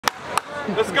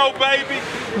Let's go, baby.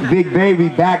 Big Baby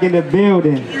back in the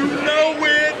building. You know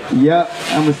it. Yep,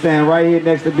 I'm gonna stand right here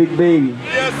next to Big Baby.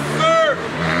 Yes, sir.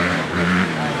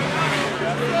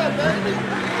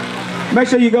 Make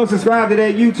sure you go subscribe to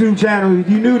that YouTube channel. If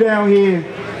you're new down here,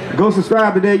 go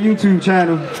subscribe to that YouTube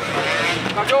channel.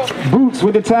 Boots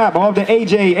with the top off the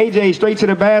AJ. AJ straight to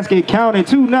the basket. Counted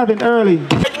 2-0 early.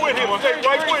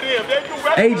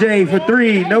 AJ for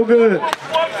 3, no good.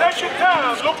 Take your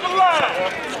time. Look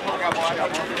alive.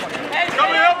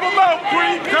 Come and help him out,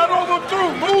 Green. Cut over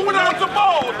through. Move without the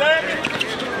ball, damn it.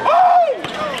 Oh!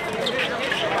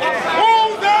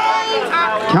 Move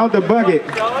down. Count the bucket.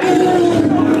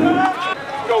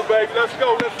 Go, baby. Let's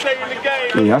go. Let's stay in the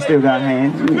game. Yeah, I still got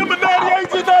hands. Number 98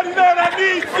 to 99. I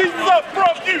need seats up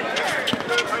from you.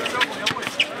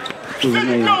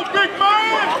 There you go, big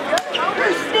man.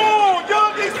 He's small.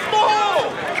 Young, he's small.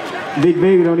 Big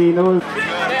Baby don't even know it.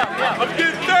 I'm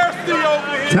getting thirsty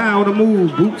over here. Ty on the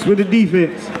move. Boots with the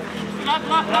defense.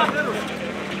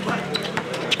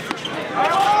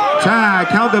 Ty,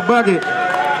 count the bucket.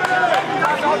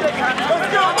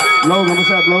 Logan, what's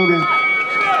up, Logan?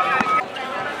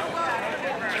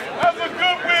 That's a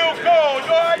goodwill call.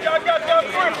 You all right? I got that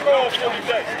first call for you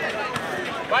today.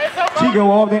 Chico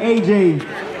off the AJ.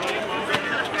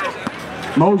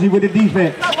 Moji with the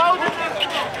defense.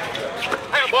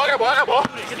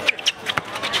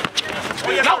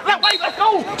 Let's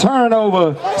go.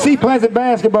 Turnover. C Pleasant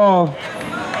basketball.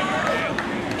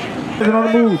 On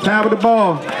the move. Ty with the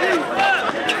ball.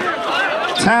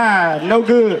 Ty, no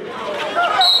good.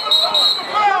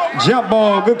 Jump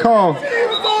ball, good call. He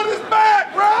was on his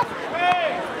back, bro.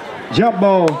 Jump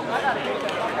ball.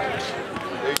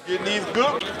 They getting these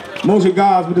good. Motion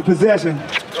Godz with the possession.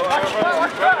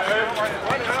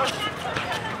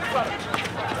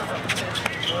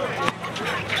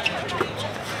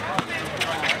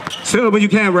 Still when you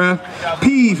can, Ralph.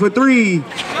 P for 3.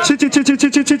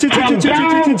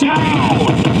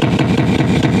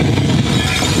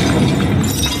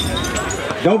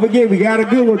 Don't forget, we got a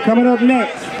good one coming up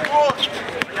next.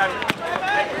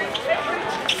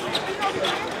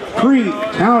 Creed,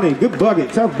 counting, good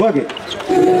bucket, tough bucket.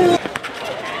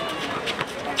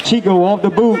 Chico off the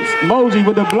boots. Moji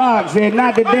with the block, said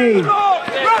not today. Let's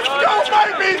go,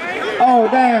 baby. Oh,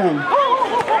 damn.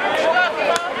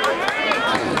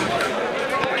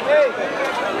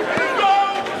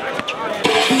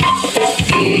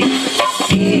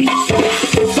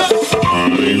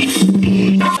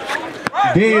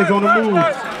 Dez on the move.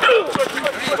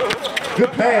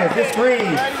 Good pass, good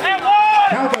screen.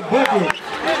 Count the bucket.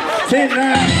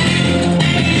 10-9.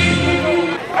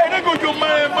 Hey, there goes your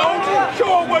man, Moji.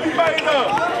 Show him what he made up.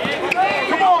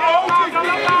 Come on,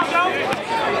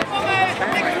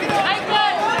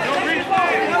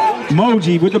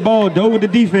 Moji with the ball, Doe with the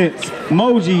defense.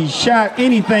 Moji shot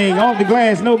anything off the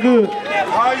glass, no good.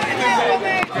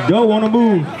 Doe on the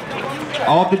move.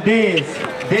 Off the Dez.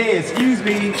 Dez, excuse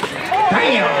me.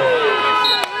 Damn.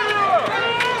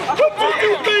 What do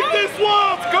you think this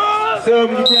was, God? Sub,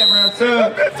 you can't rap,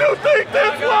 sub. What did you think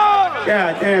this was?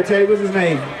 God damn, Teddy, what's his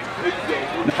name?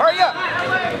 Hurry up.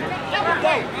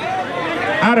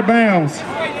 Out of bounds.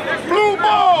 Blue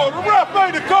ball. The ref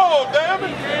made the call, damn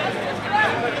it.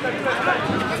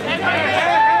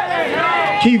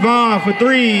 Kevon for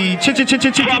 3.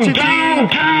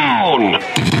 Downtown.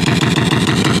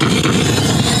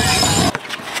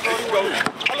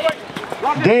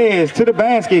 Dez to the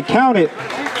basket, count it.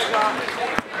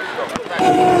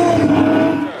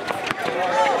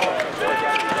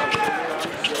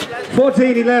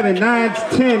 (14-11),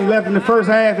 9-10 left in the first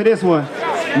half of this one.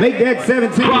 Make that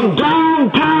 17. From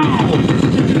downtown.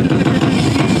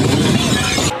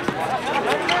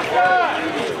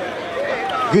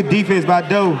 Good defense by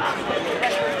Doe.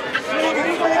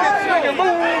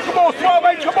 Come on, small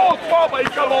baby. Come on, small baby.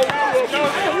 Come on.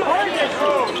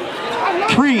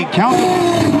 Creed, count it.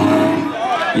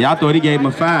 Yeah, I thought he gave him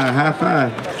a 5, high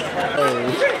 5.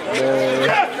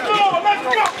 Yes, Lord, let's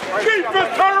go.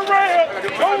 Defense, turn around.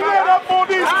 Don't let up on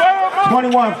these Bama's.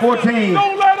 21-14.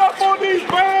 Don't let up on these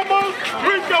Bama's.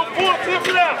 Rico pulled him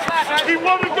left. He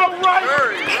want to go right.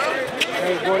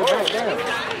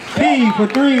 P for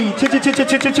 3.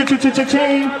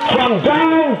 From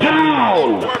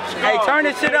downtown. Hey, turn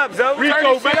this shit up, Zoe.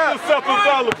 Rico, make yourself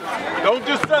available. Don't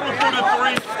just settle for the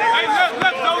 3. Hey,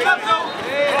 let's go, let's go.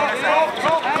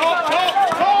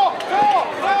 Talk.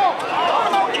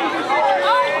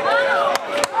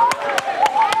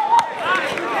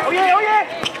 Oh yeah.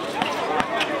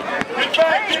 Get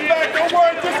back, don't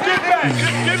worry, just get back.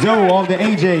 Just Zoe off the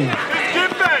AJ.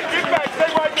 get back, stay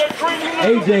right there, Green.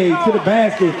 AJ to the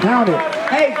basket, count it.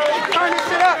 Hey, turn this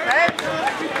shit up, man.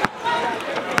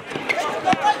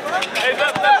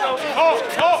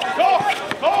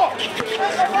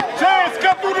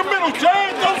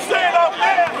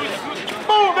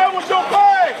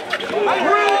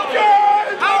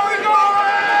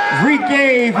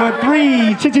 Ricky for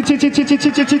 3.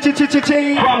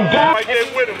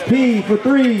 P for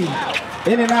 3.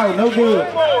 In and out, no good.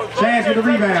 Chance for the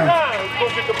rebound. Go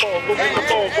get the ball, go get the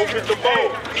ball, go get the ball.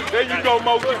 There you go,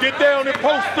 Mo. Get down and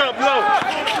post up low.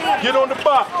 Get on the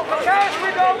box.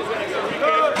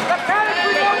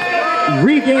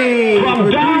 Ricky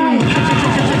for 3.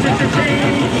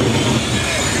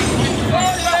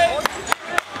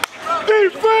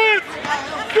 Defense!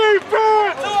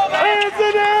 Defense! Hands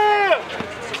in the air!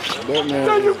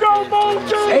 There you go, Mo.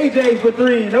 AJ for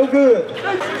 3, no good. You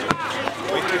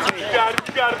got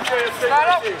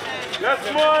it, that's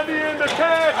money in the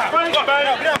cash bank,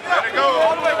 baby.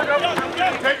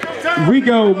 Take your time.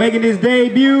 Rico making his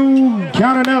debut.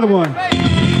 Count another one.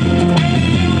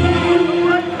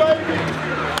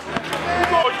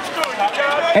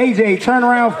 AJ, turn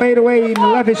around, fade away, and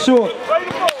left it short. Coach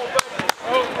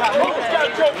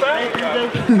got your back.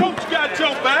 Coach got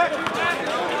your back.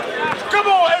 Come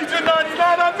on, Agent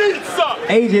 99, I need some.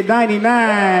 Agent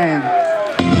 99.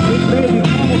 Big baby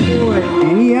called for it,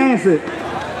 and he answered.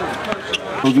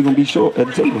 We're gonna be short at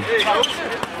the table. There you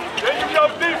go,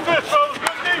 defense, fellas.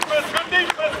 Good defense, good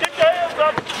defense. Get your hands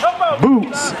up. Come on.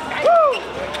 Boots.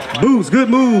 Boots, good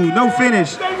move, no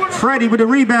finish. Freddie with the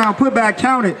rebound, put back,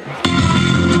 count it.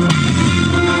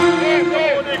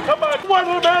 Come on, one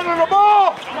of the man on the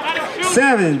ball.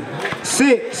 7,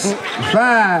 6,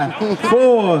 5,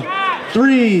 4,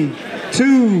 3,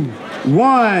 2,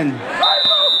 1.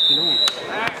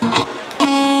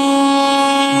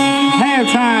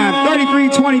 Halftime,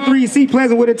 33-23. C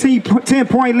Pleasant with a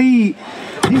 10-point lead.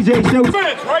 DJ Show.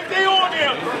 Right there on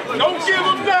him. Don't give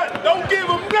him that. Don't give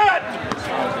him that.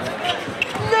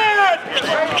 That.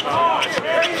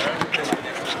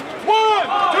 1,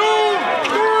 2,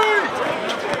 3.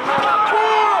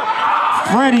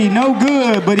 4. Freddie, no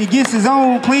good, but he gets his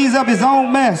own, cleans up his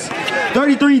own mess.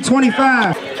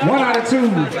 33-25. 1 out of 2.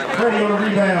 Freddie on the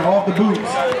rebound, off the boots.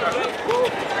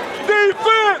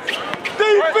 Defense.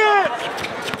 Defense.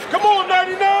 Come on,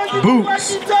 99. You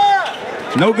Boots.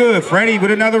 No good. Freddie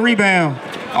with another rebound.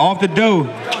 Off the Doe.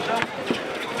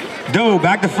 Doe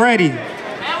back to Freddie.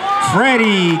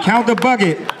 Freddie, count the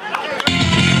bucket.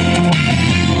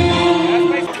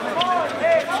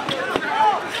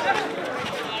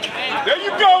 There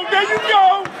you go. There you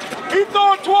go. He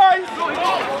threw it twice.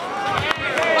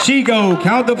 Chico,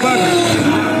 count the bucket.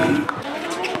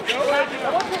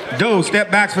 Doe, step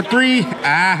backs for 3.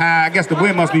 I guess the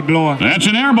wind must be blowing. That's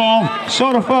an air ball.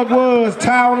 Sure the fuck was.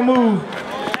 Ty on the move.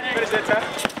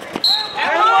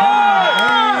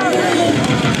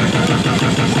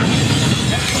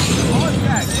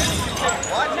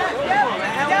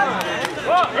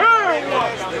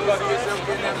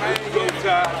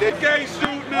 They can't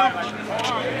shoot them.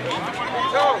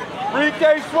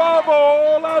 Ricky Swabo,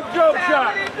 all out jump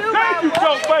shot. There you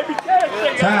go, baby.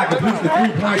 Ty completes the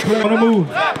 3-point play on the move.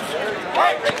 There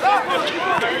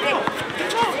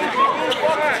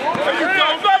you go.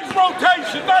 Nice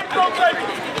rotation. Nice rotation.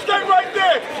 Stay right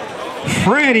there.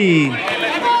 Freddie.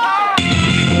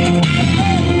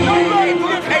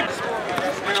 Defense.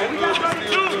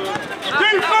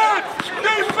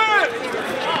 Defense.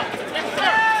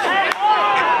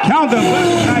 Count them.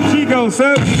 Not Chico,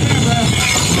 sir.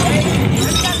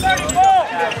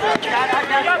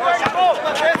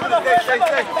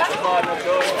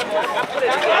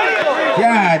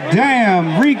 God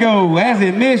damn, Rico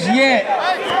hasn't missed yet.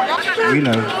 We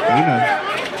know, we know.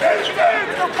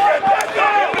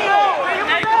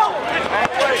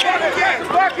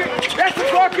 That's the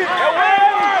bucket.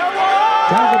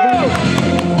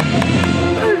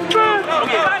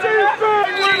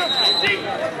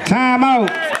 Time out.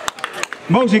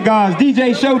 Motion Godz,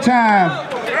 DJ Showtime.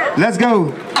 Let's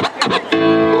go.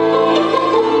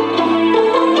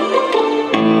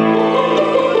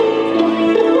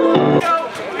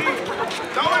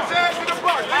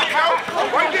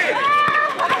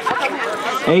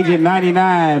 Agent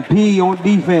 99, P on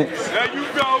defense. There you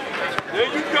go. There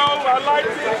you go. I like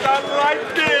this. I like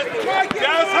this.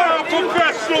 That's how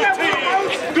professional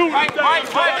teams do it.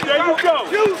 There you go.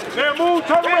 Now move,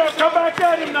 turn around, come back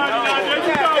at him, 99. There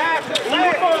you go.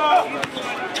 Move up.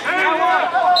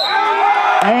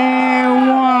 And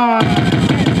 1.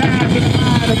 Time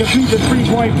to complete the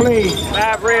 3-point play.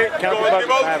 5 red. Count the bucket.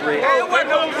 5 red.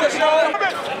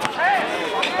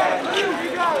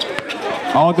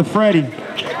 All to Freddie.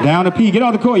 Down to P. Get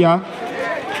on the court, y'all.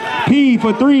 P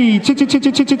for 3.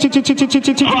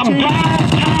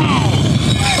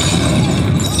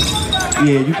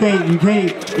 Yeah, you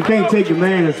can't take the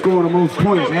man that's scoring the most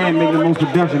points and making the most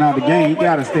production out of the game. You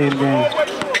gotta stay in the game.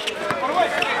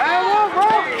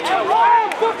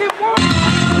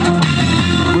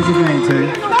 This is Okay.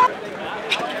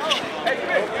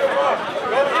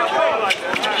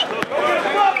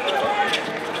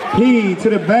 P to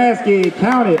the basket,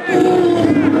 count it.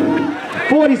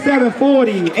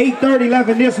 47-40, 8:30 left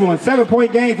in this one.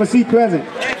 7-point game for C Pleasant.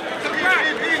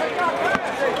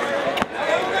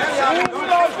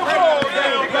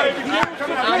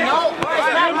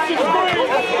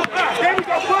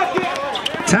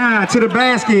 Tie to the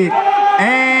basket,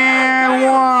 and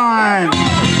one.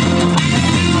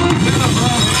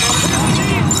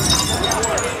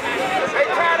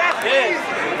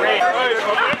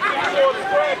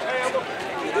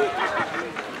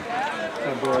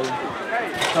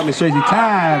 Coming straight to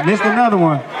time. Missed another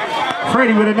one.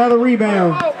 Freddie with another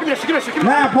rebound.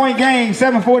 9-point game,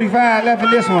 7:45 left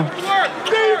in this one.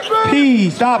 P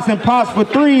stops and pops for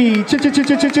three.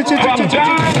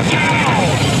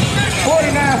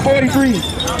 49-43.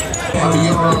 You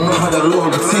don't know how to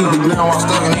load the TV. Now I'm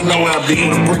stuck and they know where I be.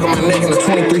 Break on my neck in the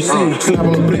 23C. Slap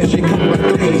on the black shit, come by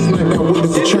three. Snipe out with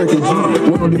us a church and G.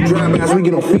 One of the drive-bys, we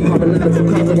get on feet. Hopping out of the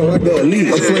car, looking like the elite.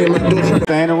 I'm swinging my door trying to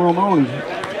Stay in the room only.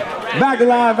 Back to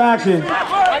live action.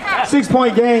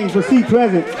 6-point games for C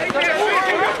Pleasant.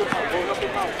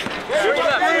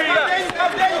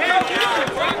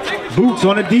 Boots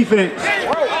on the defense.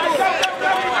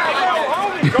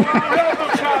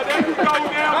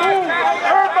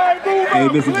 Hey,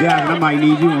 Mr. Jackson, I might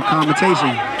need you in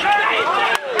commentation.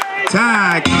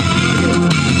 Tag.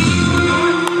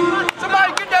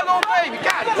 Somebody get that little baby.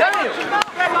 God damn.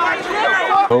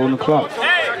 Holding the clock.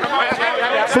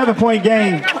 7-point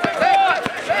game.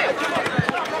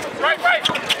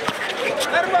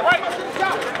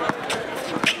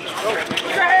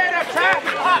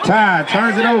 Ty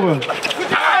turns it over.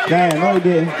 Damn, no, he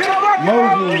didn't.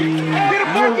 Moji.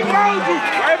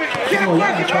 Come on,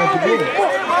 y'all supposed to do it.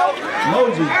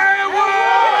 Moji.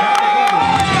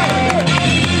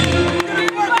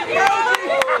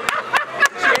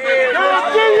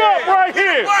 Right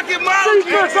here.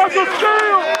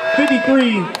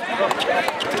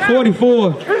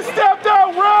 53-44. He stepped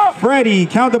out, Rob. Freddie,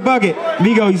 count the bucket.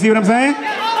 Migo, you see what I'm saying?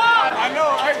 I know.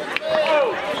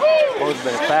 Move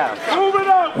it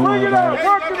up, bring it up,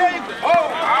 work it in.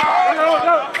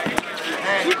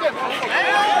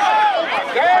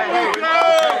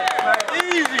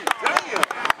 Easy.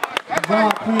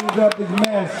 Bob cleans up his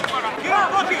mess.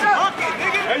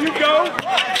 There you go.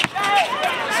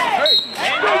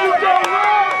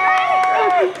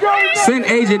 Send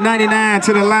Agent 99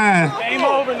 to the line. Game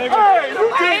over, nigga. Hey, you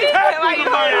just tackled the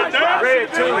man, man.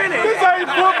 This ain't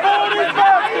football, this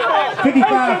basketball.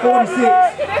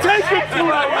 55-46. Take it to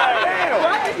them.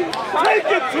 Take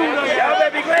it to them. Y'all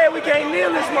better be glad we can't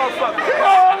kneel this motherfucker.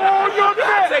 Oh, your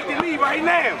neck. Take the knee right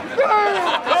now.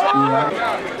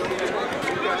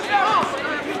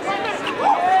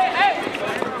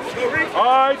 All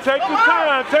right, take the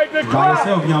time. Take the By clock.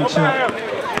 yourself, young Chuck.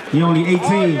 He only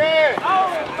 18.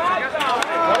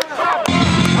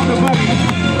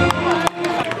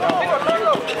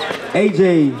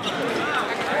 AJ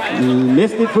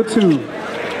listed for 2.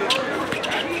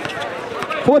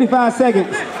 45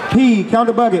 seconds. P, count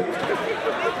the bucket.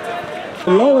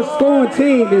 The lowest scoring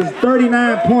team is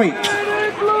 39 points.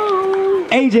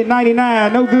 Agent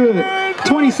 99, no good.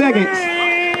 20 seconds.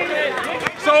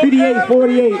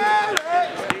 58-48.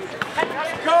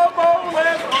 Come on,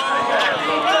 let's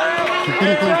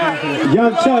go.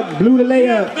 Young Chuck blew the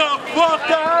layup. The fuck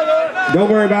out of. Don't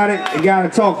worry about it. He got to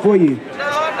talk for you.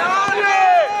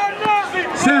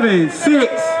 7,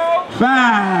 6,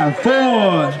 5,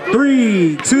 4,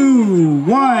 3, 2,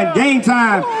 1. Game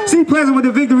time. C Pleasant with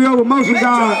the victory over Motion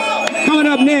Guard. Coming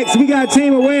up next, we got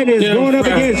Team Awareness going up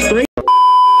against Straight.